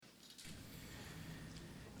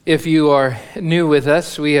If you are new with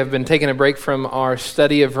us, we have been taking a break from our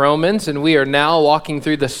study of Romans, and we are now walking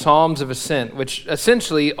through the Psalms of Ascent, which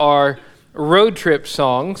essentially are road trip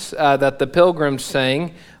songs that the pilgrims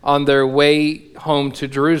sang on their way home to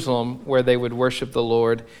Jerusalem, where they would worship the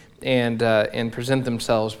Lord and present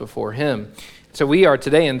themselves before Him. So we are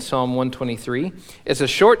today in Psalm 123. It's a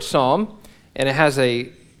short psalm, and it has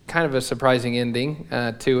a kind of a surprising ending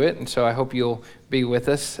to it, and so I hope you'll be with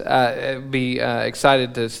us, be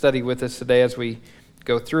excited to study with us today as we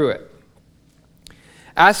go through it.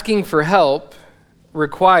 Asking for help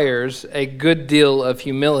requires a good deal of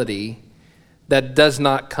humility that does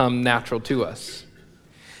not come natural to us.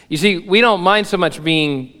 You see, we don't mind so much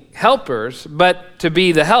being helpers, but to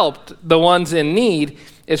be the helped, the ones in need,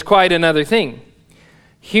 is quite another thing.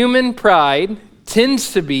 Human pride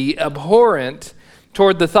tends to be abhorrent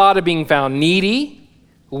toward the thought of being found needy,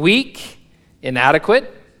 weak, inadequate,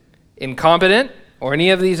 incompetent, or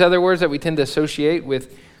any of these other words that we tend to associate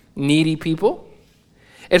with needy people.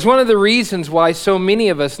 It's one of the reasons why so many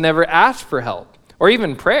of us never ask for help or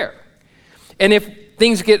even prayer. And if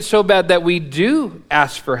things get so bad that we do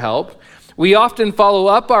ask for help, we often follow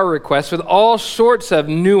up our requests with all sorts of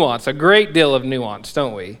nuance, a great deal of nuance,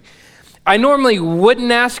 don't we? I normally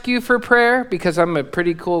wouldn't ask you for prayer because I'm a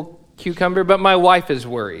pretty cool cucumber, but my wife is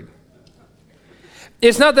worried.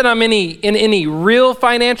 It's not that I'm in any real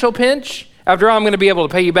financial pinch. After all, I'm going to be able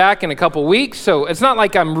to pay you back in a couple weeks, so it's not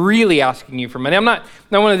like I'm really asking you for money. I'm not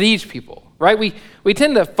one of these people, right? We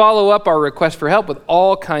tend to follow up our request for help with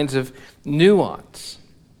all kinds of nuance.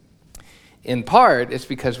 In part, it's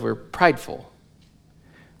because we're prideful.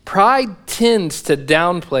 Pride tends to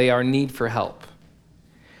downplay our need for help,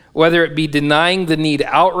 whether it be denying the need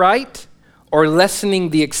outright or lessening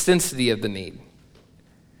the extensity of the need.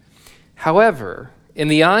 However, in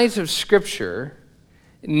the eyes of Scripture,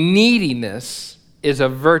 neediness is a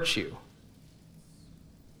virtue.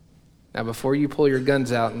 Now, before you pull your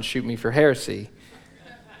guns out and shoot me for heresy,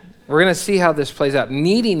 we're going to see how this plays out.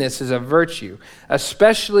 Neediness is a virtue,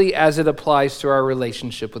 especially as it applies to our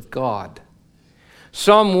relationship with God.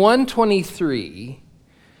 Psalm 123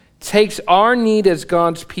 takes our need as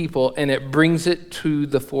God's people and it brings it to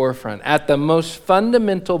the forefront. At the most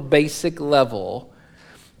fundamental, basic level,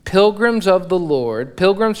 pilgrims of the Lord,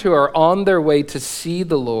 pilgrims who are on their way to see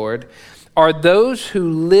the Lord, are those who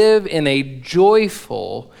live in a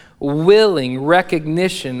joyful, willing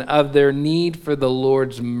recognition of their need for the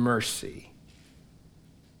Lord's mercy.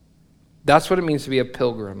 That's what it means to be a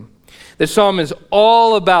pilgrim. The psalm is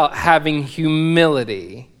all about having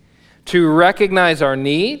humility to recognize our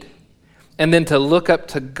need and then to look up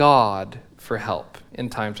to God for help in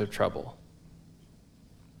times of trouble.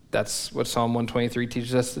 That's what Psalm 123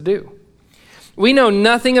 teaches us to do. We know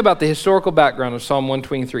nothing about the historical background of Psalm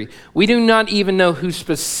 123. We do not even know who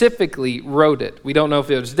specifically wrote it. We don't know if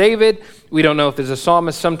it was David. We don't know if it was a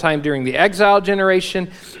psalmist sometime during the exile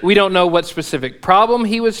generation. We don't know what specific problem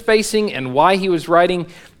he was facing and why he was writing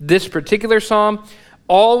this particular psalm.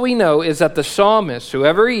 All we know is that the psalmist,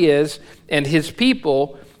 whoever he is, and his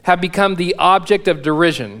people have become the object of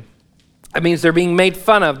derision. That means they're being made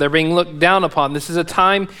fun of. They're being looked down upon. This is a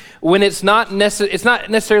time when it's not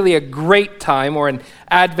necessarily a great time or an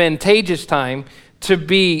advantageous time to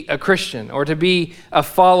be a Christian or to be a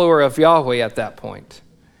follower of Yahweh at that point.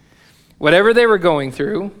 Whatever they were going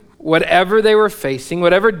through, whatever they were facing,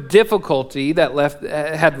 whatever difficulty that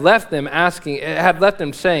had left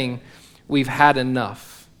them saying, "We've had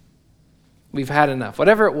enough. We've had enough."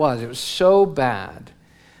 Whatever it was so bad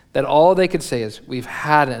that all they could say is, "We've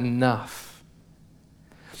had enough."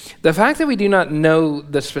 The fact that we do not know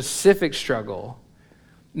the specific struggle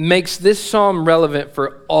makes this psalm relevant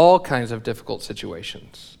for all kinds of difficult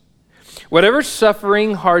situations. Whatever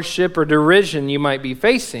suffering, hardship, or derision you might be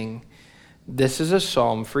facing, this is a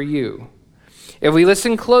psalm for you. If we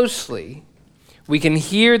listen closely, we can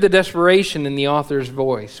hear the desperation in the author's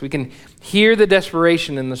voice. We can hear the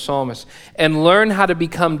desperation in the psalmist and learn how to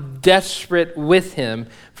become desperate with him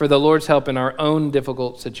for the Lord's help in our own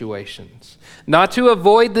difficult situations. Not to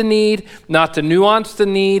avoid the need, not to nuance the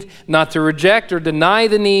need, not to reject or deny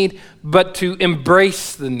the need, but to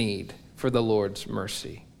embrace the need for the Lord's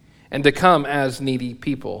mercy and to come as needy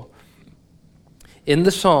people. In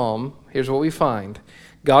the psalm, here's what we find.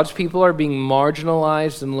 God's people are being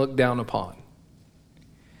marginalized and looked down upon.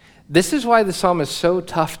 This is why the psalm is so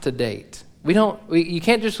tough to date. You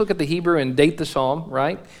can't just look at the Hebrew and date the psalm,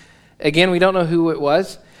 right? Again, we don't know who it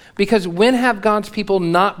was. Because when have God's people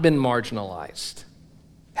not been marginalized?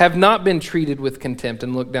 Have not been treated with contempt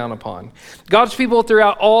and looked down upon? God's people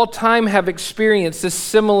throughout all time have experienced this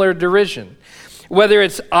similar derision. Whether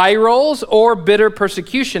it's eye rolls or bitter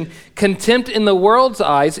persecution, contempt in the world's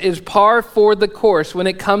eyes is par for the course when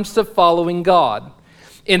it comes to following God.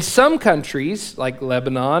 In some countries, like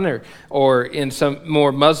Lebanon or in some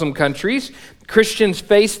more Muslim countries, Christians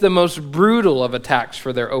face the most brutal of attacks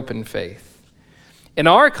for their open faith. In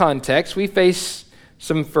our context, we face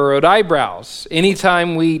some furrowed eyebrows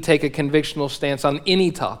anytime we take a convictional stance on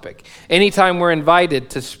any topic, anytime we're invited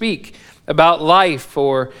to speak about life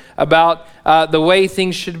or about the way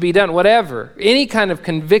things should be done, whatever. Any kind of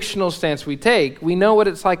convictional stance we take, we know what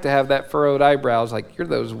it's like to have that furrowed eyebrows, like, you're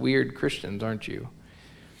those weird Christians, aren't you?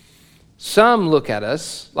 Some look at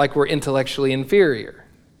us like we're intellectually inferior.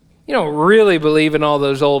 You don't really believe in all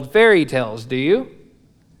those old fairy tales, do you?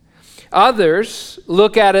 Others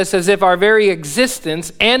look at us as if our very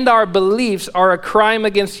existence and our beliefs are a crime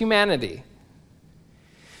against humanity.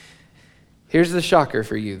 Here's the shocker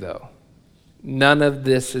for you, though. None of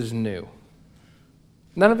this is new.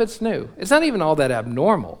 None of it's new. It's not even all that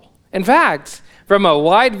abnormal. In fact, from a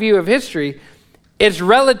wide view of history, it's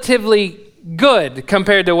relatively good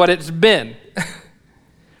compared to what it's been.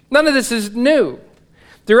 None of this is new.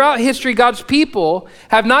 Throughout history, God's people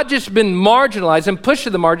have not just been marginalized and pushed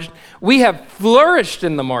to the margins, we have flourished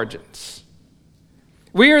in the margins.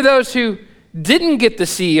 We are those who didn't get the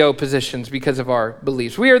CEO positions because of our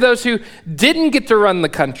beliefs. We are those who didn't get to run the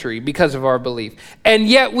country because of our belief. And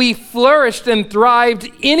yet we flourished and thrived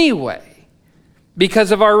anyway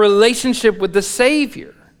because of our relationship with the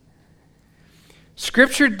Savior.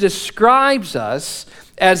 Scripture describes us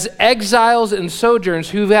as exiles and sojourners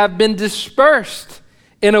who have been dispersed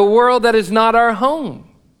in a world that is not our home.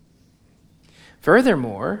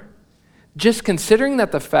 Furthermore, just considering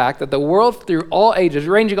that the fact that the world through all ages,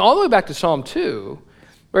 ranging all the way back to Psalm 2,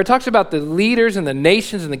 where it talks about the leaders and the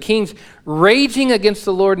nations and the kings raging against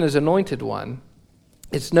the Lord and his anointed one,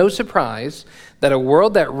 it's no surprise that a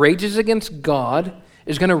world that rages against God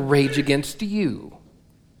is going to rage against you,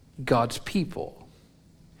 God's people.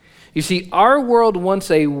 You see, our world wants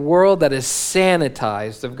a world that is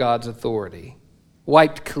sanitized of God's authority,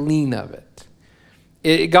 wiped clean of it.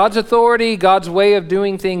 God's authority, God's way of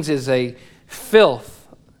doing things is a filth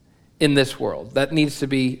in this world that needs to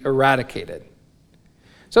be eradicated.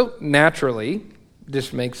 So naturally,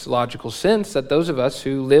 this makes logical sense that those of us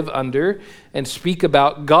who live under and speak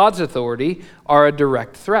about God's authority are a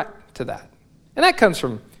direct threat to that. And that comes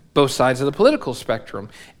from both sides of the political spectrum.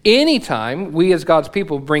 Anytime we as God's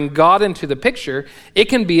people bring God into the picture, it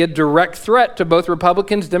can be a direct threat to both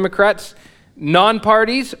Republicans, Democrats,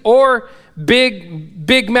 non-parties, or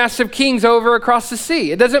big, massive kings over across the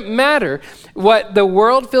sea. It doesn't matter. What the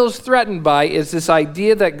world feels threatened by is this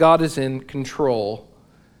idea that God is in control,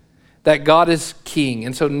 that God is king.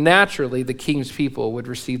 And so naturally, the king's people would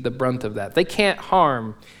receive the brunt of that. They can't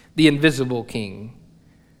harm the invisible king,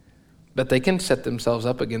 but they can set themselves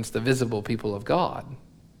up against the visible people of God.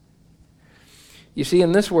 You see,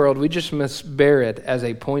 in this world, we just must bear it as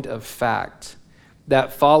a point of fact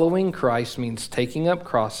that following Christ means taking up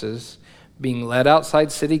crosses, being led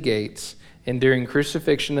outside city gates, enduring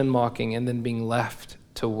crucifixion and mocking, and then being left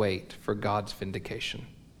to wait for God's vindication.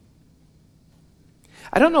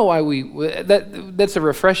 I don't know why that's a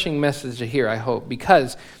refreshing message to hear, I hope,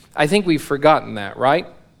 because I think we've forgotten that, right?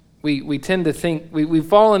 We tend to think, we've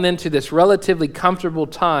fallen into this relatively comfortable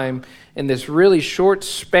time in this really short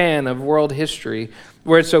span of world history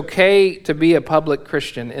where it's okay to be a public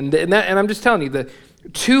Christian. And I'm just telling you, the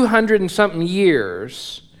 200 and something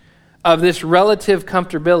years of this relative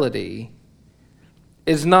comfortability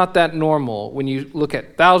is not that normal when you look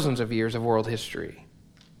at thousands of years of world history.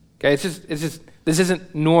 Okay, it's just this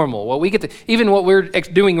isn't normal. What we get to, even what we're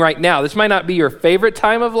doing right now, this might not be your favorite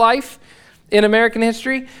time of life in American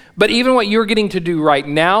history, but even what you're getting to do right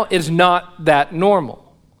now is not that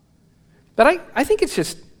normal. But I think it's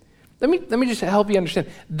just, let me just help you understand.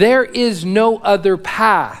 There is no other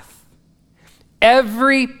path.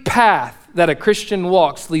 Every path that a Christian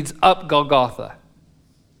walks leads up Golgotha.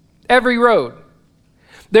 Every road.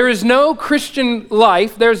 There is no Christian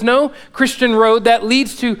life, there's no Christian road that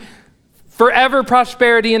leads to forever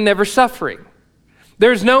prosperity and never suffering.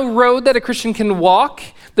 There's no road that a Christian can walk.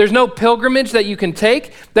 There's no pilgrimage that you can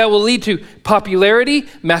take that will lead to popularity,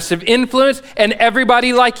 massive influence, and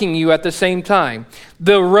everybody liking you at the same time.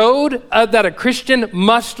 The road that a Christian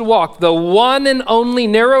must walk, the one and only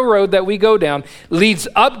narrow road that we go down, leads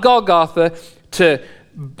up Golgotha to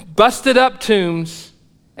busted up tombs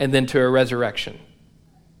and then to a resurrection.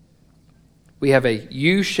 We have a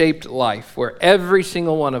U-shaped life where every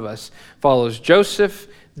single one of us follows Joseph,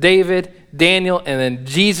 David, Daniel, and then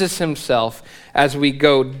Jesus himself as we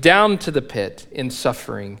go down to the pit in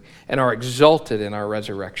suffering and are exalted in our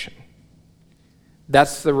resurrection.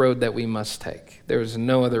 That's the road that we must take. There is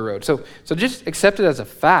no other road. So just accept it as a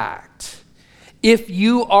fact. If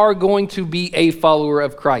you are going to be a follower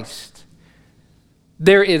of Christ,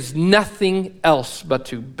 there is nothing else but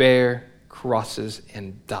to bear crosses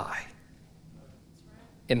and die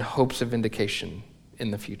in hopes of vindication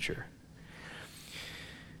in the future.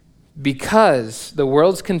 Because the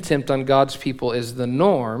world's contempt on God's people is the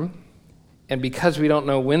norm, and because we don't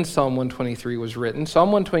know when Psalm 123 was written,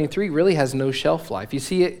 Psalm 123 really has no shelf life. You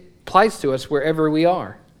see, it applies to us wherever we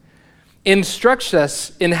are. Instructs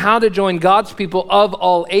us in how to join God's people of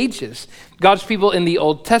all ages. God's people in the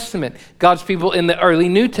Old Testament, God's people in the early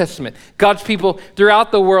New Testament, God's people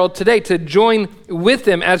throughout the world today, to join with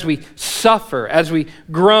them as we suffer, as we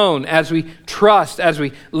groan, as we trust, as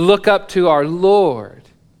we look up to our Lord.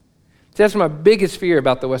 See, that's my biggest fear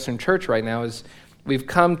about the Western church right now, is we've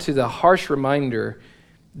come to the harsh reminder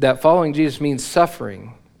that following Jesus means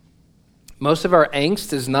suffering. Most of our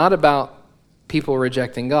angst is not about people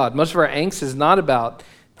rejecting God. Most of our angst is not about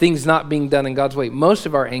things not being done in God's way. Most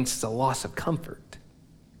of our angst is a loss of comfort.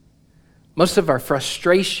 Most of our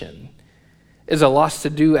frustration is a loss to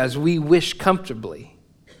do as we wish comfortably.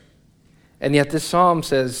 And yet this psalm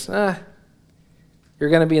says, you're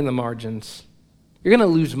going to be in the margins. You're going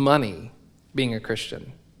to lose money being a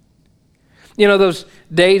Christian. You know, those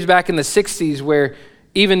days back in the 60s where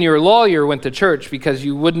even your lawyer went to church because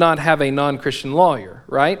you would not have a non-Christian lawyer,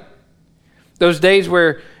 right? Those days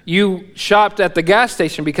where you shopped at the gas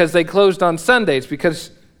station because they closed on Sundays,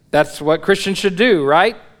 because that's what Christians should do,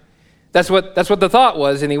 right? That's what the thought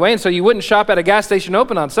was anyway. And so you wouldn't shop at a gas station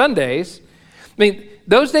open on Sundays. I mean,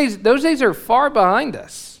 those days are far behind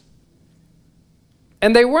us.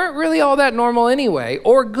 And they weren't really all that normal anyway,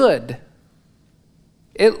 or good.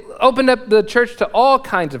 It opened up the church to all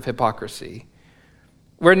kinds of hypocrisy,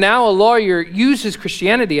 where now a lawyer uses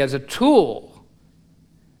Christianity as a tool,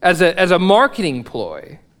 as a marketing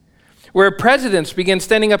ploy, where presidents begin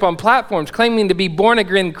standing up on platforms claiming to be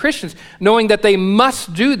born-again Christians, knowing that they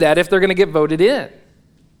must do that if they're going to get voted in.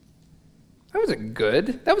 That wasn't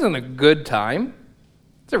good. That wasn't a good time.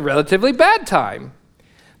 It's a relatively bad time.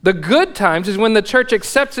 The good times is when the church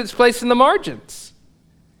accepts its place in the margins.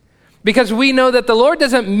 Because we know that the Lord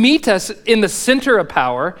doesn't meet us in the center of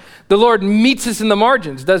power. The Lord meets us in the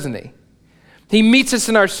margins, doesn't he? He meets us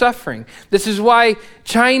in our suffering. This is why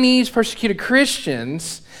Chinese persecuted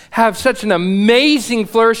Christians have such an amazing,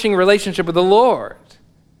 flourishing relationship with the Lord.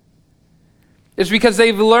 It's because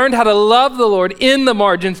they've learned how to love the Lord in the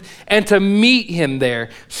margins and to meet him there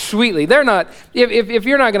sweetly. They're not, if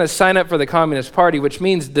you're not going to sign up for the Communist Party, which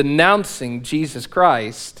means denouncing Jesus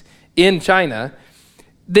Christ in China,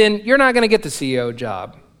 then you're not going to get the CEO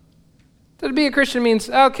job. So to be a Christian means,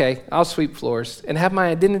 okay, I'll sweep floors and have my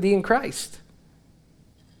identity in Christ.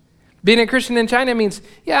 Being a Christian in China means,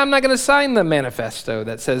 I'm not going to sign the manifesto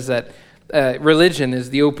that says that religion is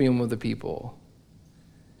the opium of the people.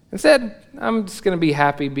 Instead, I'm just going to be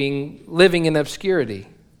happy living in obscurity.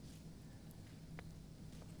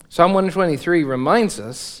 Psalm 123 reminds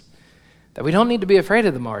us that we don't need to be afraid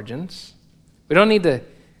of the margins. We don't need to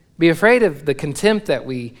be afraid of the contempt that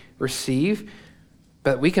we receive,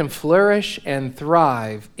 but we can flourish and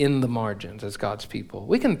thrive in the margins as God's people.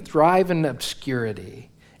 We can thrive in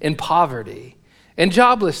obscurity, in poverty, in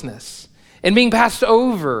joblessness, in being passed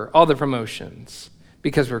over all the promotions.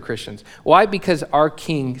 Because we're Christians. Why? Because our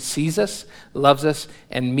King sees us, loves us,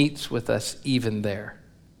 and meets with us even there.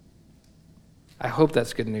 I hope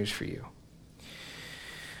that's good news for you.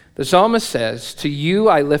 The psalmist says, "To you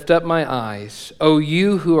I lift up my eyes, O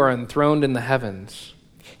you who are enthroned in the heavens."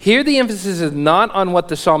 Here the emphasis is not on what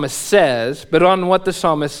the psalmist says, but on where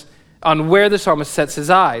the psalmist sets his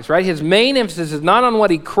eyes, right? His main emphasis is not on what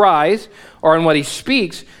he cries or on what he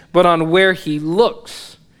speaks, but on where he looks.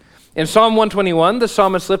 In Psalm 121, the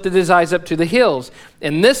psalmist lifted his eyes up to the hills.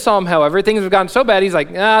 In this psalm, however, things have gotten so bad, he's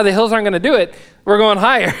like, the hills aren't going to do it. We're going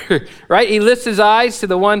higher, right? He lifts his eyes to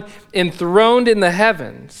the one enthroned in the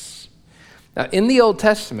heavens. Now, in the Old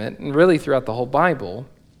Testament, and really throughout the whole Bible,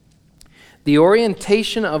 the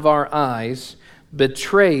orientation of our eyes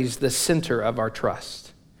betrays the center of our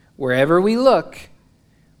trust. Wherever we look,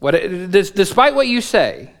 despite what you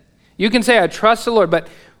say, you can say, I trust the Lord, but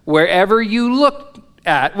wherever you look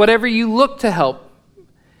at, whatever you look to help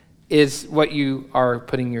is what you are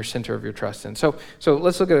putting your center of your trust in. So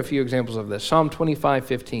let's look at a few examples of this. Psalm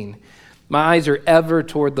 25:15. My eyes are ever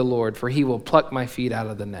toward the Lord, for he will pluck my feet out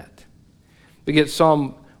of the net. We get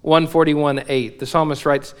Psalm 141:8, the psalmist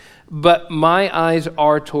writes, "But my eyes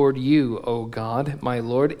are toward you, O God, my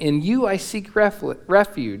Lord. In you I seek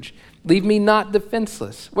refuge. Leave me not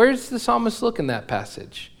defenseless." Where does the psalmist look in that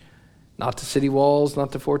passage? Not to city walls,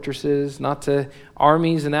 not to fortresses, not to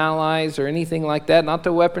armies and allies or anything like that, not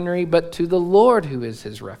to weaponry, but to the Lord who is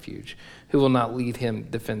his refuge, who will not leave him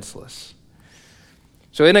defenseless.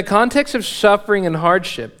 So in a context of suffering and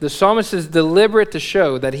hardship, the psalmist is deliberate to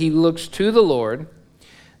show that he looks to the Lord,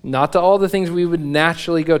 not to all the things we would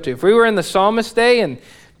naturally go to. If we were in the psalmist's day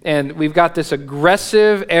and we've got this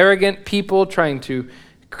aggressive, arrogant people trying to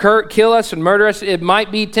kill us and murder us, it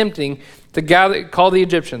might be tempting to call the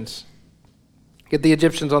Egyptians. Get the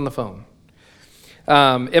Egyptians on the phone.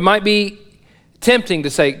 It might be tempting to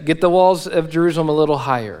say, get the walls of Jerusalem a little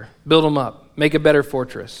higher, build them up, make a better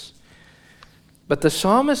fortress. But the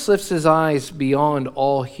psalmist lifts his eyes beyond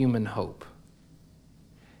all human hope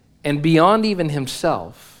and beyond even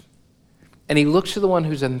himself, and he looks to the one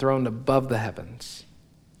who's enthroned above the heavens.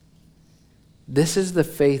 This is the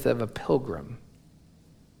faith of a pilgrim.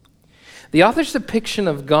 The author's depiction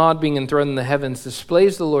of God being enthroned in the heavens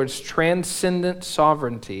displays the Lord's transcendent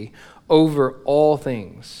sovereignty over all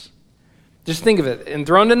things. Just think of it,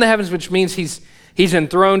 enthroned in the heavens, which means he's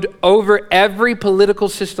enthroned over every political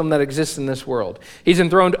system that exists in this world. He's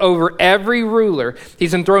enthroned over every ruler.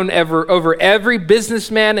 He's enthroned over every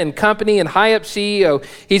businessman and company and high-up CEO.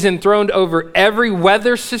 He's enthroned over every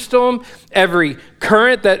weather system, every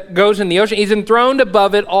current that goes in the ocean. He's enthroned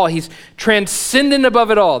above it all. He's transcendent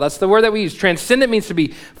above it all. That's the word that we use. Transcendent means to be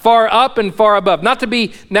far up and far above, not to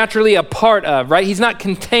be naturally a part of, right? He's not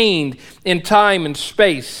contained in time and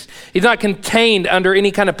space. He's not contained under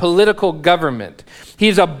any kind of political government.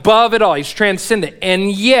 He's above it all. He's transcendent.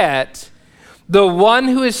 And yet, the one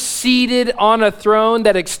who is seated on a throne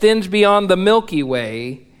that extends beyond the Milky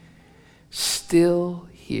Way still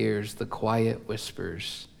hears the quiet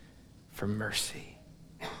whispers for mercy.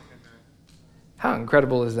 How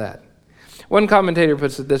incredible is that? One commentator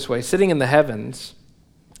puts it this way: sitting in the heavens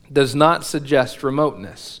does not suggest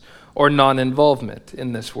remoteness or non-involvement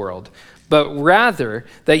in this world, but rather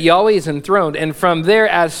that Yahweh is enthroned, and from there,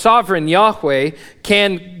 as sovereign, Yahweh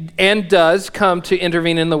can and does come to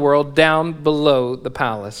intervene in the world down below the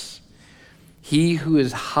palace. He who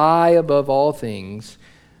is high above all things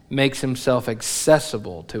makes himself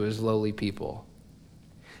accessible to his lowly people.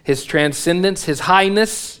 His transcendence, his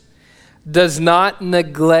highness, does not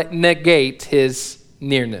negate his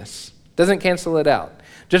nearness. Doesn't cancel it out.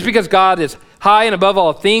 Just because God is high and above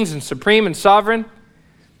all things and supreme and sovereign,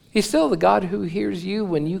 he's still the God who hears you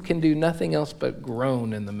when you can do nothing else but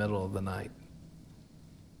groan in the middle of the night.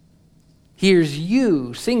 Hears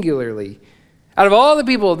you singularly out of all the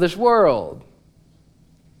people of this world.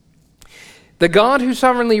 The God who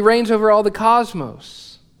sovereignly reigns over all the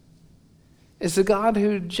cosmos is the God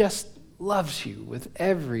who just loves you with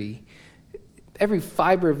every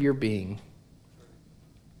fiber of your being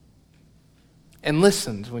and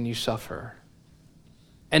listens when you suffer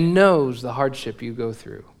and knows the hardship you go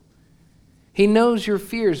through. He knows your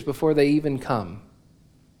fears before they even come.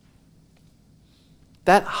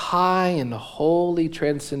 That high and holy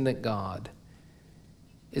transcendent God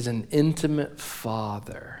is an intimate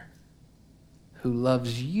Father who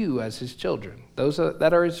loves you as his children. Those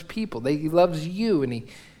that are his people. He loves you and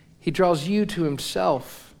he draws you to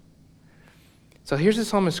himself. So here's the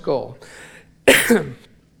psalmist's goal.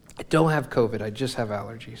 I don't have COVID, I just have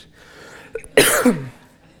allergies.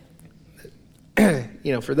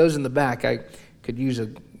 For those in the back, I could use a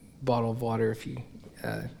bottle of water if you...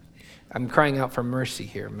 I'm crying out for mercy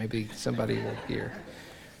here. Maybe somebody will hear.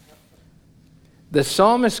 The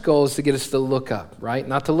psalmist's goal is to get us to look up, right?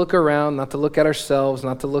 Not to look around, not to look at ourselves,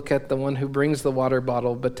 not to look at the one who brings the water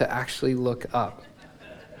bottle, but to actually look up.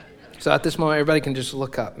 So at this moment, everybody can just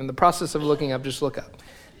look up. In the process of looking up, just look up.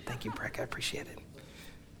 Thank you, Breck. I appreciate it.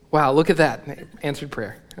 Wow, look at that. Answered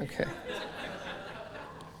prayer. Okay.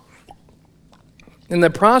 In the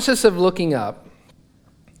process of looking up,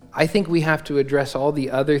 I think we have to address all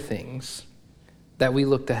the other things that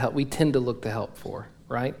we tend to look to help for,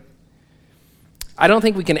 right? I don't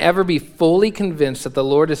think we can ever be fully convinced that the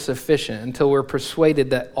Lord is sufficient until we're persuaded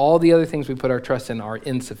that all the other things we put our trust in are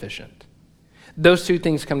insufficient. Those two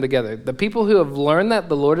things come together. The people who have learned that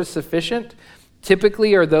the Lord is sufficient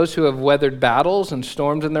typically are those who have weathered battles and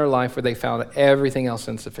storms in their life where they found everything else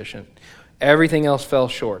insufficient. Everything else fell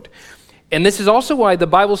short. And this is also why the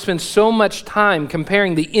Bible spends so much time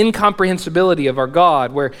comparing the incomprehensibility of our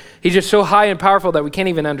God, where he's just so high and powerful that we can't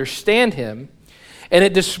even understand him. And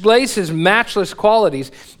it displays his matchless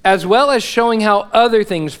qualities, as well as showing how other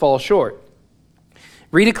things fall short.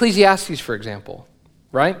 Read Ecclesiastes, for example.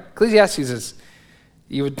 right? Ecclesiastes is,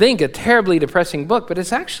 you would think, a terribly depressing book, but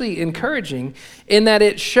it's actually encouraging in that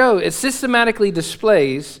it systematically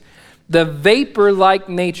displays the vapor-like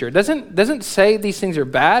nature. It doesn't say these things are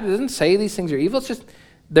bad. It doesn't say these things are evil. It's just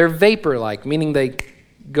they're vapor-like, meaning they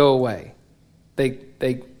go away.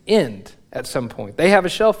 They end at some point. They have a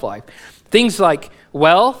shelf life. Things like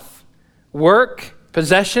wealth, work,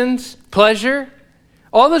 possessions, pleasure,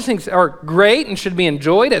 all those things are great and should be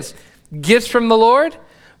enjoyed as gifts from the Lord,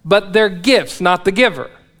 but they're gifts, not the giver.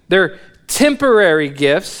 They're temporary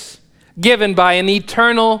gifts given by an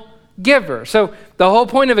eternal giver. So the whole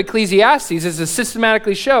point of Ecclesiastes is to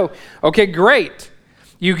systematically show, okay, great.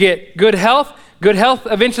 You get good health. Good health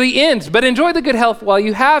eventually ends, but enjoy the good health while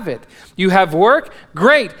you have it. You have work.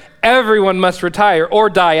 Great. Everyone must retire or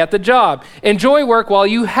die at the job. Enjoy work while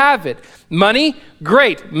you have it. Money.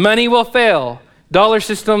 Great. Money will fail. Dollar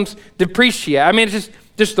systems depreciate. I mean, it's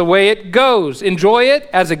just the way it goes. Enjoy it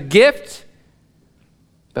as a gift,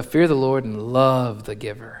 but fear the Lord and love the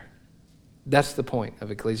giver. That's the point of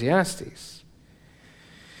Ecclesiastes.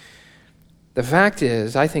 The fact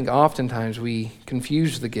is, I think oftentimes we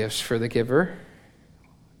confuse the gifts for the giver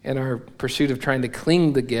in our pursuit of trying to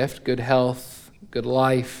cling the gift, good health, good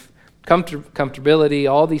life,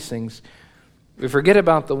 comfortability, all these things. We forget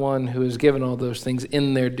about the one who has given all those things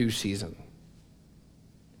in their due season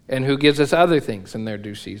and who gives us other things in their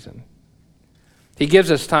due season. He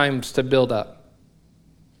gives us times to build up,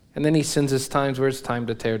 and then he sends us times where it's time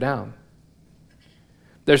to tear down.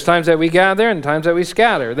 There's times that we gather and times that we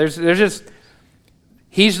scatter.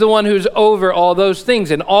 He's the one who's over all those things,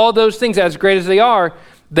 and all those things, as great as they are,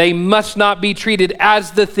 they must not be treated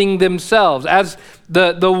as the thing themselves, as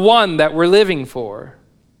the one that we're living for.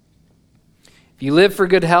 If you live for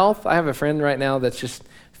good health, I have a friend right now that's just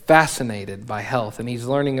fascinated by health, and he's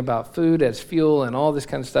learning about food as fuel and all this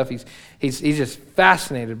kind of stuff. He's just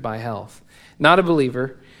fascinated by health. Not a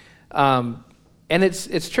believer. And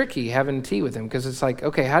it's tricky having tea with him because it's like,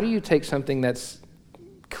 okay, how do you take something that's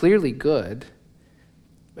clearly good,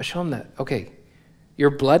 but show him that, okay,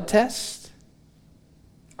 your blood tests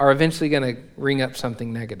are eventually going to ring up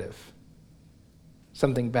something negative,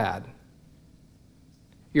 something bad.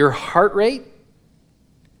 Your heart rate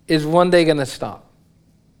is one day going to stop.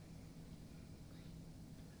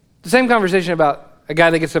 The same conversation about a guy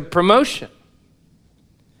that gets a promotion.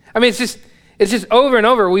 I mean, it's just over and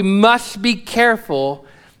over. We must be careful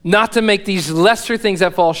not to make these lesser things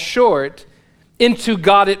that fall short into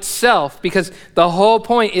God itself, because the whole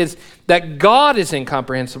point is that God is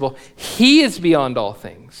incomprehensible. He is beyond all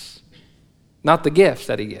things, not the gifts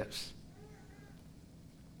that he gives.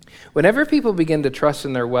 Whenever people begin to trust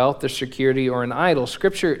in their wealth, their security, or an idol,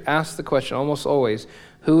 Scripture asks the question almost always,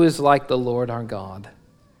 who is like the Lord our God?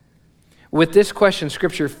 With this question,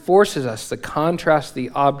 Scripture forces us to contrast the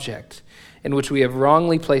object in which we have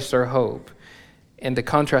wrongly placed our hope and to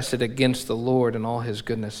contrast it against the Lord and all his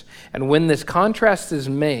goodness. And when this contrast is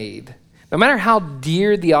made, no matter how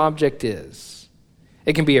dear the object is,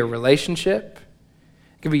 it can be a relationship,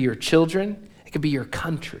 it can be your children, it can be your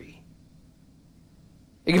country.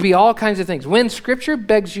 It can be all kinds of things. When Scripture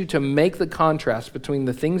begs you to make the contrast between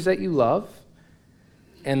the things that you love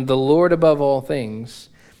and the Lord above all things,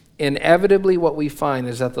 inevitably what we find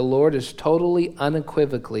is that the Lord is totally,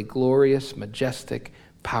 unequivocally glorious, majestic,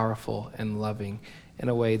 powerful, and loving in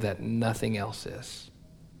a way that nothing else is.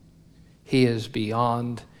 He is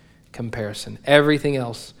beyond comparison. Everything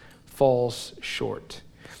else falls short.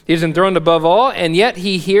 He is enthroned above all, and yet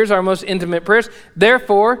he hears our most intimate prayers.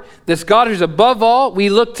 Therefore, this God who's above all, we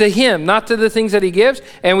look to him, not to the things that he gives,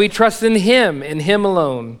 and we trust in him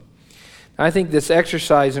alone. I think this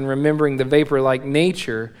exercise in remembering the vapor-like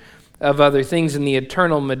nature of other things and the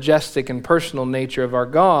eternal, majestic, and personal nature of our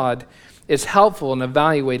God is helpful in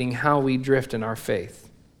evaluating how we drift in our faith.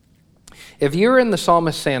 If you're in the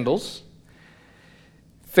psalmist's sandals,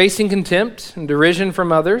 facing contempt and derision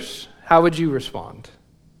from others, how would you respond?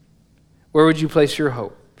 Where would you place your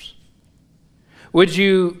hopes? Would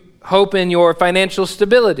you hope in your financial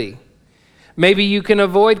stability? Maybe you can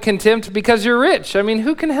avoid contempt because you're rich. I mean,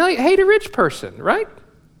 who can hate a rich person, right?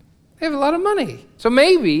 They have a lot of money. So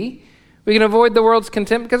maybe we can avoid the world's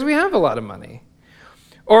contempt because we have a lot of money.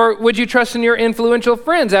 Or would you trust in your influential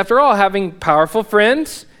friends? After all, having powerful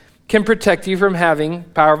friends can protect you from having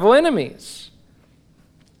powerful enemies.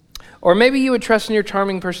 Or maybe you would trust in your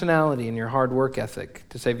charming personality and your hard work ethic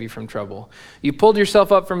to save you from trouble. You pulled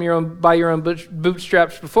yourself up by your own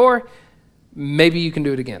bootstraps before. Maybe you can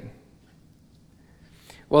do it again.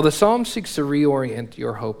 Well, the psalm seeks to reorient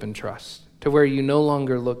your hope and trust to where you no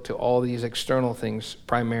longer look to all these external things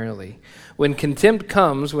primarily. When contempt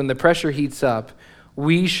comes, when the pressure heats up,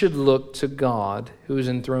 we should look to God who is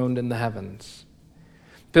enthroned in the heavens.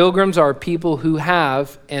 Pilgrims are people who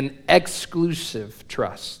have an exclusive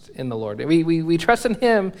trust in the Lord. We trust in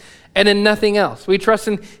Him and in nothing else. We trust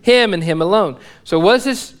in Him and Him alone. So what does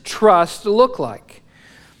this trust look like?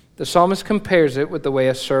 The psalmist compares it with the way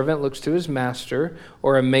a servant looks to his master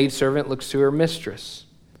or a maidservant looks to her mistress.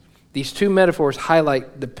 These two metaphors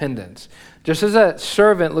highlight dependence. Just as a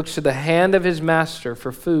servant looks to the hand of his master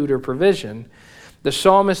for food or provision, the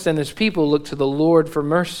psalmist and his people look to the Lord for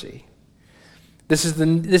mercy. This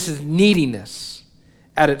is neediness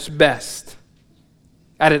at its best.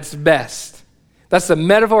 At its best. That's the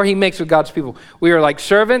metaphor he makes with God's people. We are like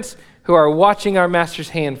servants who are watching our master's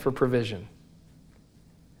hand for provision.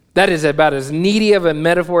 That is about as needy of a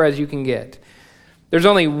metaphor as you can get. There's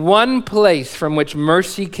only one place from which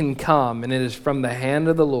mercy can come, and it is from the hand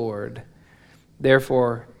of the Lord.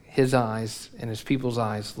 Therefore, his eyes and his people's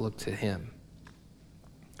eyes look to him.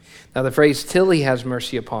 Now, the phrase, till he has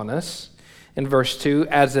mercy upon us, in verse 2,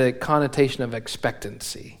 adds a connotation of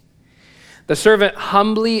expectancy. The servant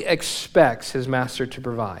humbly expects his master to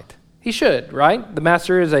provide. He should, right? The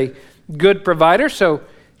master is a good provider, so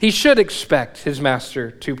he should expect his master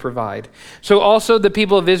to provide. So also the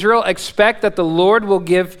people of Israel expect that the Lord will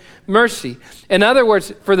give mercy. In other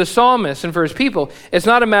words, for the psalmist and for his people, it's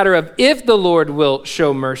not a matter of if the Lord will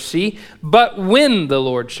show mercy, but when the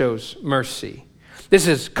Lord shows mercy. This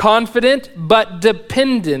is confident but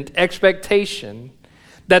dependent expectation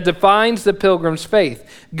that defines the pilgrim's faith.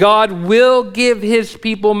 God will give his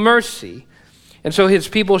people mercy. And so his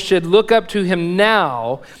people should look up to him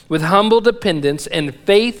now with humble dependence and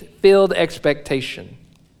faith-filled expectation.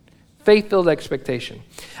 Faith-filled expectation.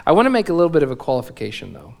 I want to make a little bit of a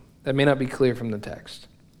qualification, though. That may not be clear from the text.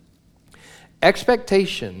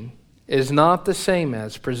 Expectation is not the same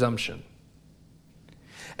as presumption.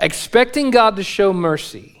 Expecting God to show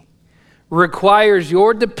mercy requires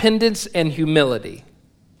your dependence and humility,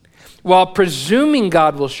 while presuming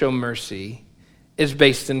God will show mercy is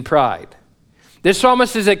based in pride. This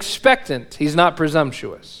psalmist is expectant. He's not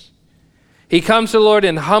presumptuous. He comes to the Lord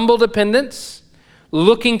in humble dependence,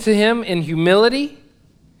 looking to him in humility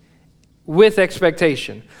with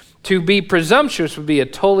expectation. To be presumptuous would be a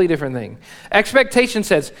totally different thing. Expectation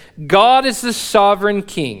says, God is the sovereign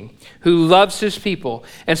king who loves his people.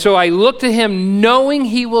 And so I look to him knowing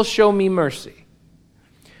he will show me mercy.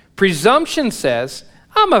 Presumption says,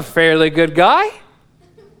 I'm a fairly good guy.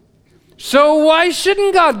 So why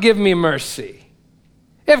shouldn't God give me mercy?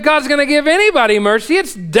 If God's going to give anybody mercy,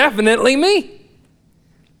 it's definitely me.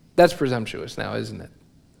 That's presumptuous now, isn't it?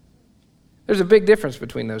 There's a big difference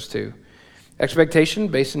between those two. Expectation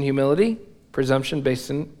based in humility, presumption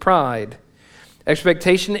based in pride.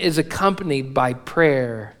 Expectation is accompanied by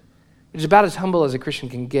prayer. It's about as humble as a Christian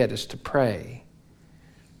can get, is to pray.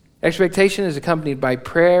 Expectation is accompanied by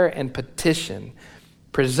prayer and petition.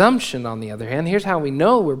 Presumption, on the other hand, here's how we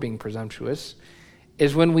know we're being presumptuous,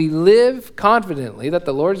 is when we live confidently that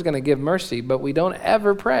the Lord's going to give mercy, but we don't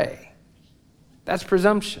ever pray. That's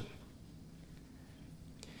presumption.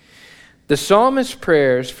 The psalmist's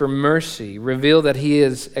prayers for mercy reveal that he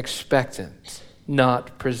is expectant,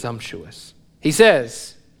 not presumptuous. He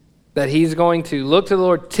says that he's going to look to the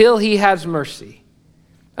Lord till he has mercy,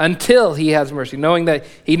 until he has mercy, knowing that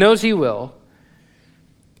he knows he will.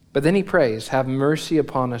 But then he prays, have mercy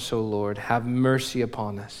upon us, O Lord, have mercy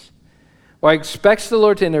upon us. While he expects the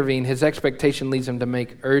Lord to intervene, his expectation leads him to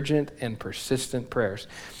make urgent and persistent prayers.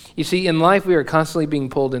 You see, in life, we are constantly being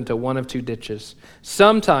pulled into one of two ditches.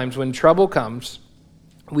 Sometimes when trouble comes,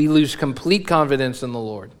 we lose complete confidence in the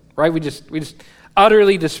Lord, right? We just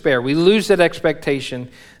utterly despair. We lose that expectation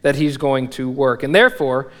that he's going to work. And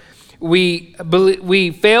therefore, we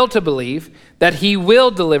fail to believe that he will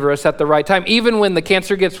deliver us at the right time. Even when the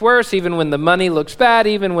cancer gets worse, even when the money looks bad,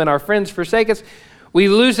 even when our friends forsake us, we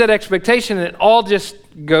lose that expectation and it all just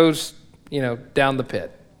goes, down the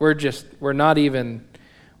pit. We're not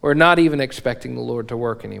even expecting the Lord to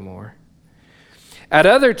work anymore. At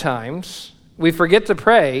other times, we forget to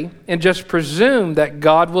pray and just presume that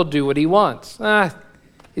God will do what he wants.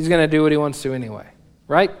 He's going to do what he wants to anyway,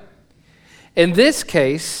 right? In this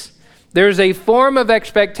case, there's a form of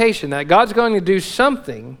expectation that God's going to do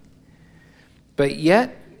something, but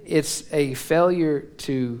yet it's a failure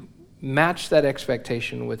to match that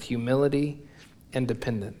expectation with humility and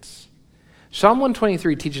dependence. Psalm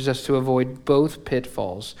 123 teaches us to avoid both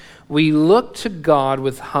pitfalls. We look to God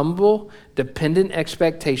with humble, dependent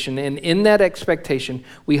expectation, and in that expectation,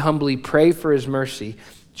 we humbly pray for his mercy,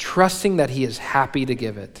 trusting that he is happy to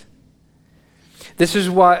give it. This is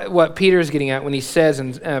what Peter is getting at when he says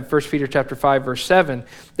in 1 Peter chapter 5, verse 7,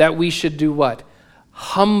 that we should do what?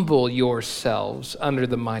 humble yourselves under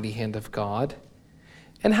the mighty hand of God.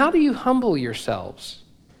 And how do you humble yourselves?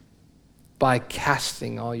 By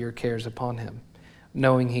casting all your cares upon him,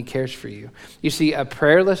 knowing he cares for you. You see, a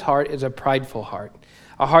prayerless heart is a prideful heart.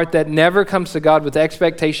 A heart that never comes to God with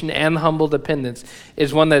expectation and humble dependence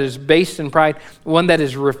is one that is based in pride, one that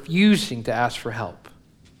is refusing to ask for help.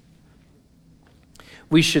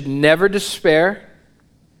 We should never despair,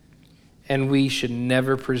 and we should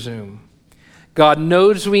never presume. God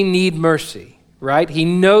knows we need mercy, right? He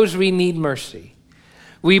knows we need mercy.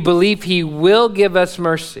 We believe he will give us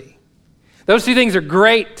mercy. Those two things are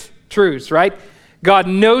great truths, right? God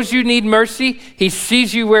knows you need mercy. He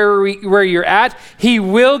sees you where you're at. He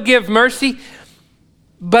will give mercy.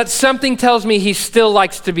 But something tells me he still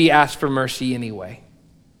likes to be asked for mercy anyway.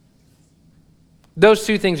 Those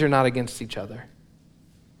two things are not against each other.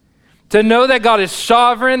 To know that God is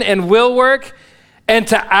sovereign and will work, and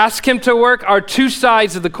to ask him to work are two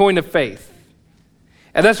sides of the coin of faith.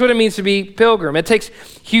 And that's what it means to be pilgrim. It takes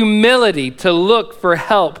humility to look for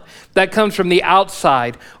help that comes from the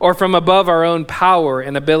outside or from above our own power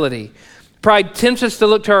and ability. Pride tempts us to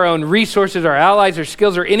look to our own resources, our allies, our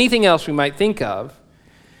skills, or anything else we might think of.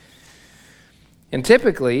 And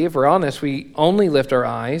typically, if we're honest, we only lift our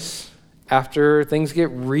eyes after things get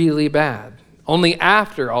really bad. Only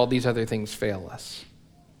after all these other things fail us.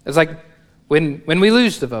 It's like when we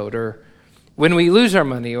lose the vote, or when we lose our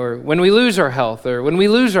money, or when we lose our health, or when we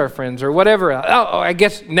lose our friends, or whatever. Oh, I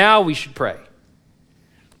guess now we should pray.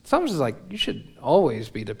 Sometimes it's like, you should always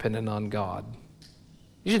be dependent on God.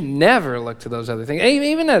 You should never look to those other things.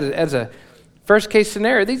 Even as a first case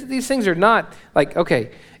scenario, these things are not like,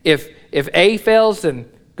 okay, if A fails, then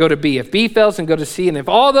go to B. If B fails, then go to C. And if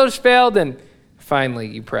all those fail, then finally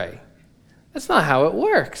you pray. That's not how it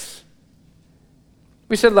works.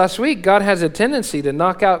 We said last week, God has a tendency to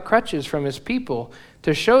knock out crutches from his people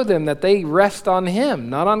to show them that they rest on him,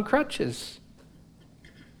 not on crutches.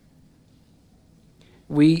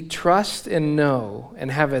 We trust and know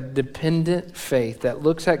and have a dependent faith that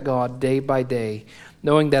looks at God day by day,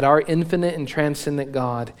 knowing that our infinite and transcendent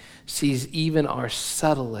God sees even our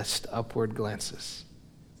subtlest upward glances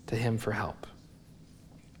to him for help.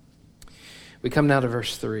 We come now to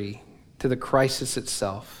verse 3, to the crisis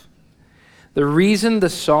itself. The reason the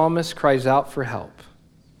psalmist cries out for help.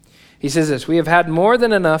 He says this, we have had more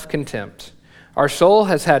than enough contempt. Our soul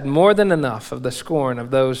has had more than enough of the scorn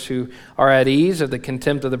of those who are at ease, of the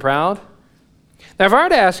contempt of the proud. Now, if I were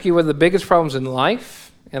to ask you what the biggest problems in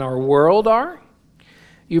life and our world are,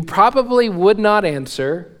 you probably would not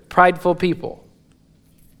answer prideful people,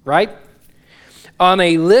 right? On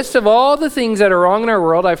a list of all the things that are wrong in our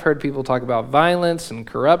world, I've heard people talk about violence and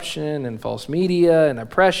corruption and false media and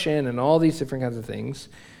oppression and all these different kinds of things.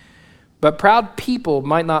 But proud people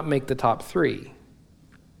might not make the top 3.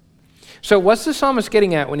 So what's the psalmist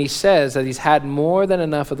getting at when he says that he's had more than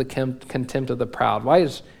enough of the contempt of the proud? Why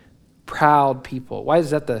is proud people, why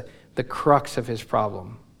is that the crux of his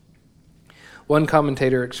problem? One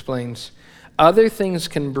commentator explains, other things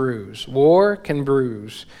can bruise. War can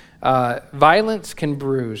bruise. Violence can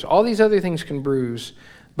bruise. All these other things can bruise.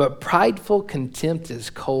 But prideful contempt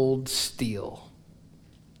is cold steel.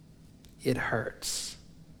 It hurts.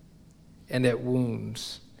 And it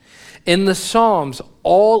wounds. In the Psalms,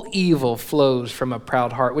 all evil flows from a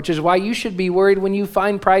proud heart, which is why you should be worried when you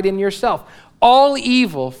find pride in yourself. All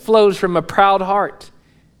evil flows from a proud heart.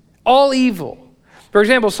 All evil. For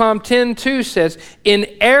example, Psalm 10:2 says, in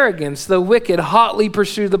arrogance, the wicked hotly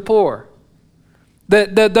pursue the poor.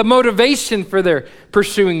 The motivation for their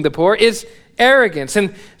pursuing the poor is arrogance.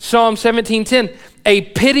 In Psalm 17:10, a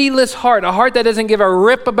pitiless heart, a heart that doesn't give a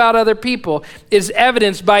rip about other people, is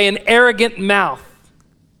evidenced by an arrogant mouth.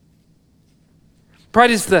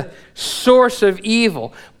 Pride is the source of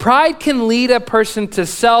evil. Pride can lead a person to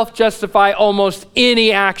self-justify almost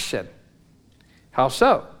any action. How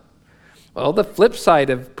so? Well, the flip side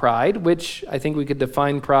of pride, which I think we could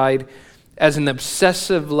define pride as an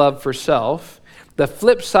obsessive love for self, the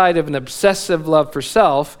flip side of an obsessive love for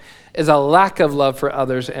self is a lack of love for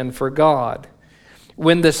others and for God.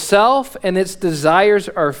 When the self and its desires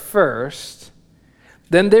are first,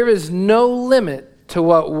 then there is no limit to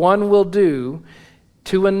what one will do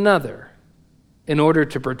to another in order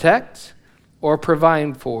to protect or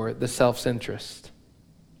provide for the self's interest.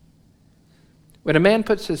 When a man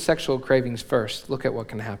puts his sexual cravings first, look at what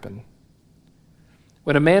can happen.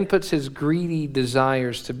 When a man puts his greedy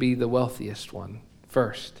desires to be the wealthiest one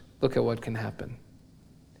first, look at what can happen.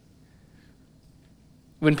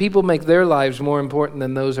 When people make their lives more important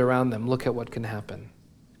than those around them, look at what can happen.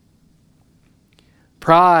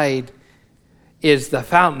 Pride is the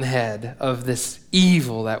fountainhead of this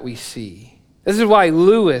evil that we see. This is why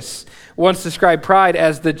Lewis once described pride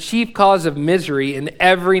as the chief cause of misery in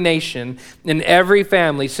every nation, in every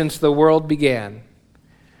family since the world began.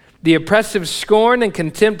 The oppressive scorn and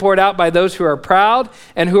contempt poured out by those who are proud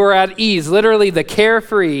and who are at ease, literally the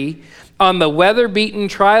carefree, on the weather-beaten,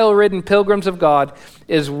 trial-ridden pilgrims of God,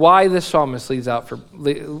 is why the psalmist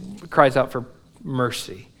cries out for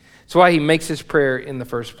mercy. It's why he makes his prayer in the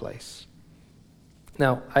first place.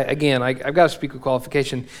 Now, I've got to speak with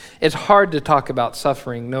qualification. It's hard to talk about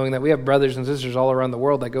suffering knowing that we have brothers and sisters all around the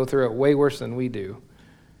world that go through it way worse than we do.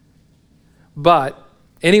 But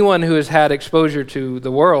anyone who has had exposure to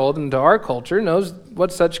the world and to our culture knows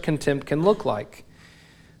what such contempt can look like.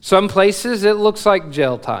 Some places it looks like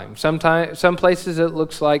jail time. Some places it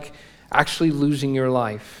looks like actually losing your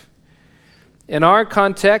life. In our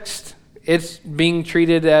context, it's being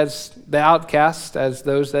treated as the outcast, as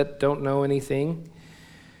those that don't know anything.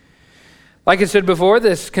 Like I said before,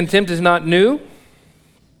 this contempt is not new.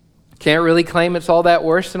 Can't really claim it's all that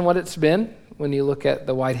worse than what it's been when you look at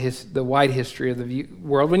the wide history of the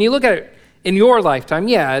world. When you look at it in your lifetime,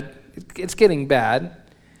 yeah, it's getting bad.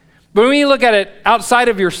 But when you look at it outside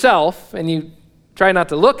of yourself and you try not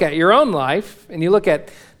to look at your own life and you look at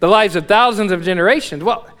the lives of thousands of generations,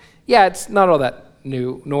 well, yeah, it's not all that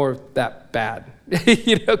new nor that bad,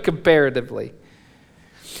 comparatively.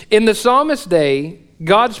 In the psalmist's day,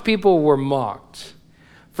 God's people were mocked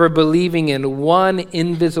for believing in one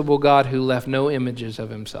invisible God who left no images of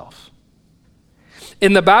himself.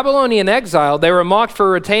 In the Babylonian exile, they were mocked for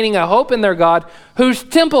retaining a hope in their God whose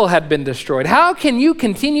temple had been destroyed. How can you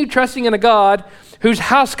continue trusting in a God whose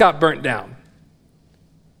house got burnt down?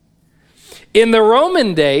 In the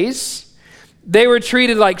Roman days, they were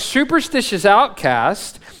treated like superstitious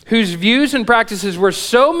outcasts whose views and practices were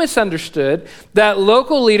so misunderstood that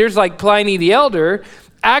local leaders like Pliny the Elder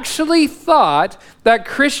actually thought that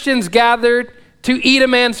Christians gathered to eat a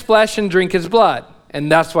man's flesh and drink his blood. And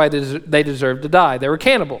that's why they deserved to die. They were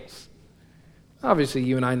cannibals. Obviously,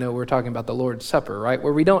 you and I know we're talking about the Lord's Supper, right?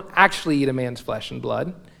 Where we don't actually eat a man's flesh and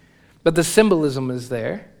blood, but the symbolism is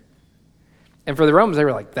there. And for the Romans, they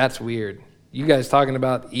were like, that's weird. You guys talking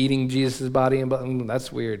about eating Jesus' body and blood?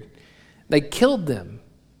 That's weird. They killed them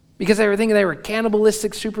because they were thinking they were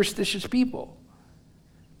cannibalistic, superstitious people.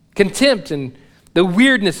 Contempt and the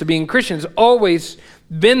weirdness of being Christian has always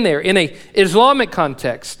been there. In an Islamic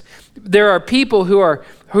context, there are people who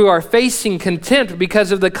are facing contempt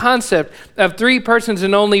because of the concept of three persons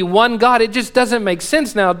and only one God. It just doesn't make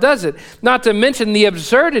sense now, does it? Not to mention the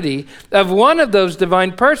absurdity of one of those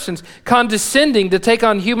divine persons condescending to take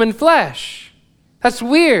on human flesh. That's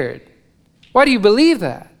weird. Why do you believe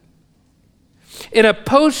that? In a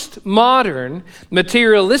postmodern,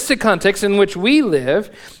 materialistic context in which we live,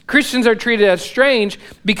 Christians are treated as strange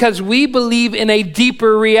because we believe in a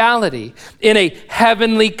deeper reality, in a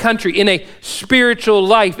heavenly country, in a spiritual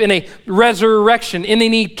life, in a resurrection, in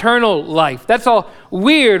an eternal life. That's all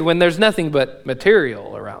weird when there's nothing but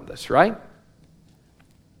material around us, right?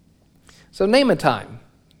 So name a time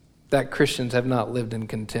that Christians have not lived in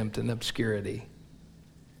contempt and obscurity.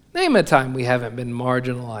 Name a time we haven't been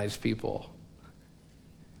marginalized people.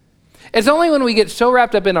 It's only when we get so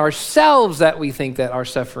wrapped up in ourselves that we think that our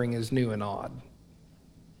suffering is new and odd.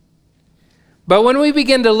 But when we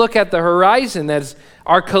begin to look at the horizon as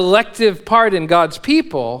our collective part in God's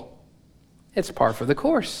people, it's par for the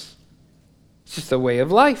course. It's just a way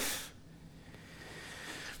of life.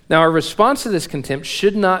 Now, our response to this contempt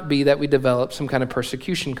should not be that we develop some kind of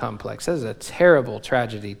persecution complex. That is a terrible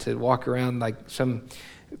tragedy to walk around like some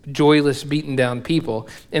joyless, beaten down people.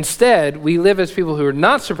 Instead, we live as people who are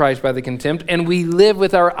not surprised by the contempt, and we live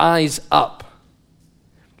with our eyes up.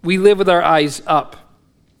 We live with our eyes up.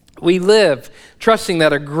 We live trusting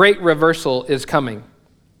that a great reversal is coming,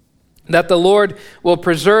 that the Lord will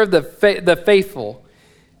preserve the faithful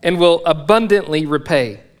and will abundantly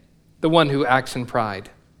repay the one who acts in pride.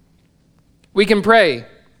 We can pray,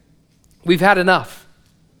 we've had enough.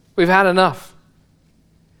 We've had enough.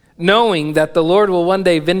 Knowing that the Lord will one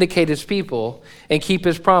day vindicate his people and keep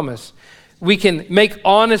his promise. We can make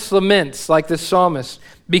honest laments like the psalmist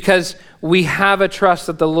because we have a trust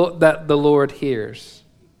that the Lord hears.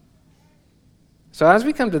 So as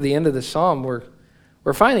we come to the end of the psalm,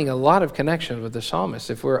 we're finding a lot of connections with the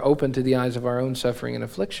psalmist if we're open to the eyes of our own suffering and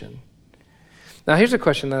affliction. Now here's a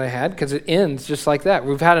question that I had because it ends just like that.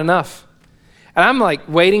 We've had enough. And I'm like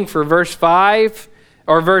waiting for verse 5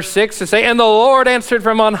 or verse 6 to say, and the Lord answered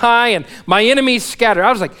from on high, and my enemies scattered. I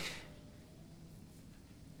was like,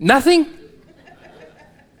 nothing?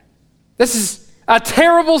 This is a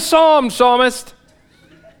terrible psalm, psalmist.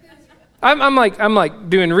 I'm like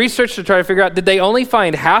doing research to try to figure out, did they only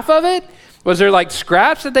find half of it? Was there like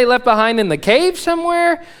scraps that they left behind in the cave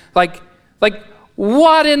somewhere? Like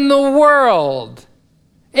what in the world?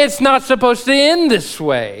 It's not supposed to end this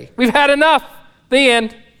way. We've had enough. The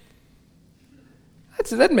end.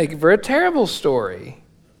 That'd make it for a terrible story.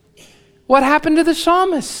 What happened to the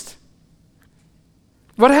psalmist?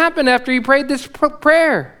 What happened after he prayed this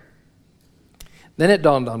prayer? Then it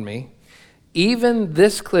dawned on me, even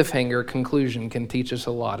this cliffhanger conclusion can teach us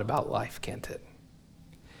a lot about life, can't it?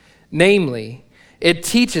 Namely, it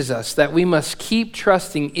teaches us that we must keep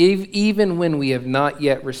trusting even when we have not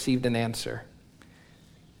yet received an answer.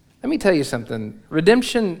 Let me tell you something.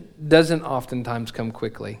 Redemption doesn't oftentimes come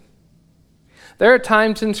quickly. There are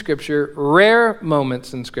times in Scripture, rare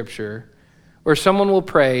moments in Scripture, where someone will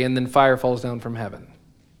pray and then fire falls down from heaven.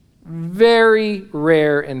 Very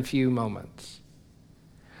rare and few moments.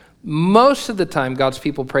 Most of the time, God's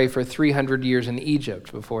people pray for 300 years in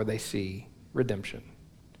Egypt before they see redemption.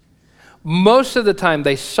 Most of the time,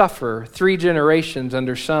 they suffer 3 generations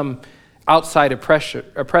under some outside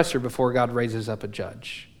oppressor before God raises up a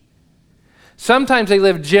judge. Sometimes they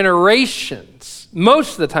live generations.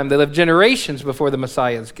 Most of the time, they live generations before the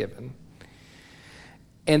Messiah is given.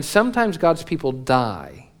 And sometimes God's people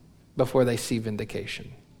die before they see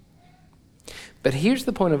vindication. But here's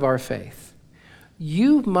the point of our faith.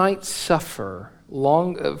 You might suffer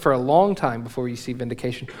for a long time before you see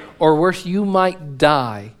vindication, or worse, you might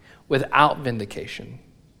die without vindication.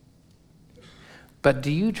 But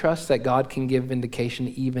do you trust that God can give vindication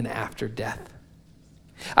even after death?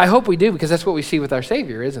 I hope we do, because that's what we see with our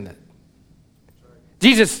Savior, isn't it?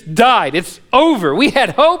 Jesus died. It's over. We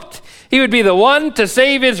had hoped he would be the one to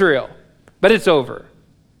save Israel, but it's over.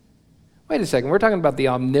 Wait a second. We're talking about the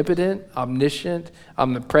omnipotent, omniscient,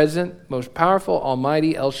 omnipresent, most powerful,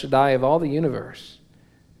 almighty El Shaddai of all the universe,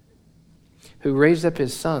 who raised up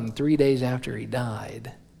his son 3 days after he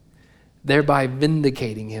died, thereby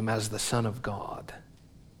vindicating him as the Son of God.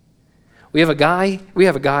 A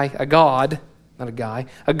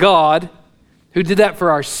God who did that for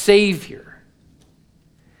our Savior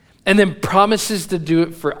and then promises to do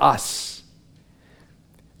it for us.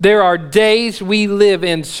 There are days we live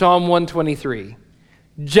in Psalm 123,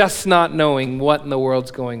 just not knowing what in the world's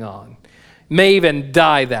going on. May even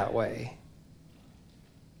die that way.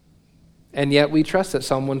 And yet we trust that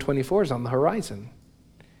Psalm 124 is on the horizon.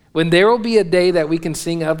 When there will be a day that we can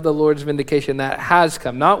sing of the Lord's vindication, that has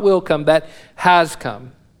come, not will come, that has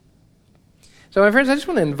come. So my friends, I just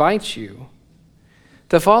want to invite you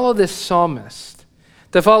to follow this psalmist,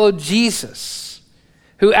 to follow Jesus,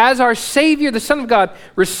 who as our Savior, the Son of God,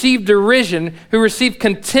 received derision, who received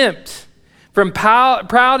contempt from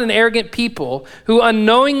proud and arrogant people who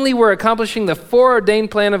unknowingly were accomplishing the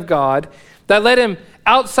foreordained plan of God that led him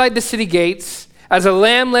outside the city gates as a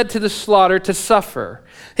lamb led to the slaughter to suffer.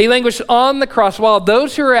 He languished on the cross while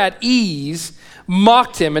those who were at ease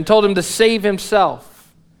mocked him and told him to save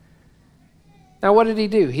himself. Now, what did he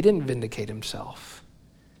do? He didn't vindicate himself.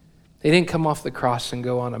 He didn't come off the cross and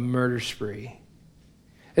go on a murder spree.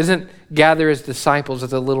 He doesn't gather his disciples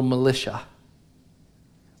as a little militia.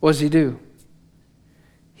 What does he do?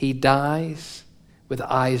 He dies with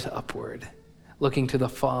eyes upward, looking to the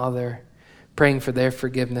Father, praying for their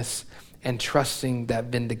forgiveness, and trusting that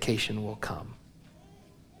vindication will come.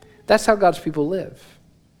 That's how God's people live.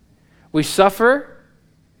 We suffer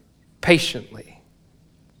patiently.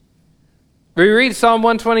 We read Psalm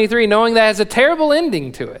 123 knowing that has a terrible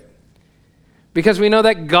ending to it, because we know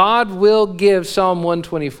that God will give Psalm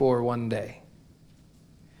 124 one day.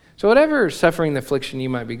 So whatever suffering and affliction you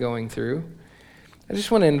might be going through, I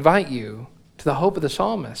just want to invite you to the hope of the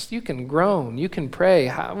psalmist. You can groan, you can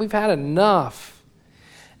pray, we've had enough,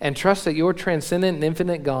 and trust that your transcendent and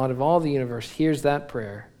infinite God of all the universe hears that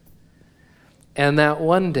prayer, and that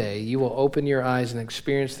one day you will open your eyes and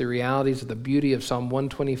experience the realities of the beauty of Psalm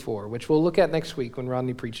 124, which we'll look at next week when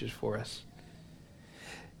Rodney preaches for us.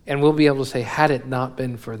 And we'll be able to say, had it not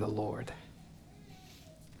been for the Lord.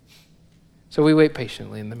 So we wait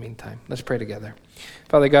patiently in the meantime. Let's pray together.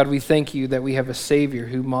 Father God, we thank you that we have a Savior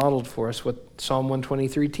who modeled for us what Psalm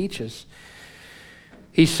 123 teaches.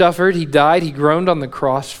 He suffered, he died, he groaned on the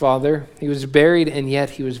cross, Father. He was buried, and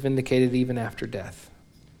yet he was vindicated even after death.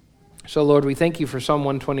 So Lord, we thank you for Psalm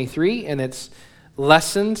 123 and its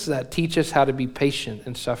lessons that teach us how to be patient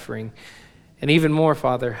in suffering. And even more,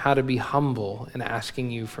 Father, how to be humble in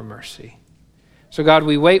asking you for mercy. So God,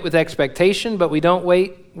 we wait with expectation, but we don't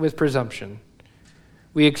wait with presumption.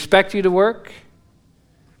 We expect you to work,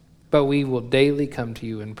 but we will daily come to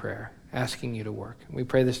you in prayer, asking you to work. We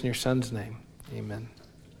pray this in your Son's name. Amen.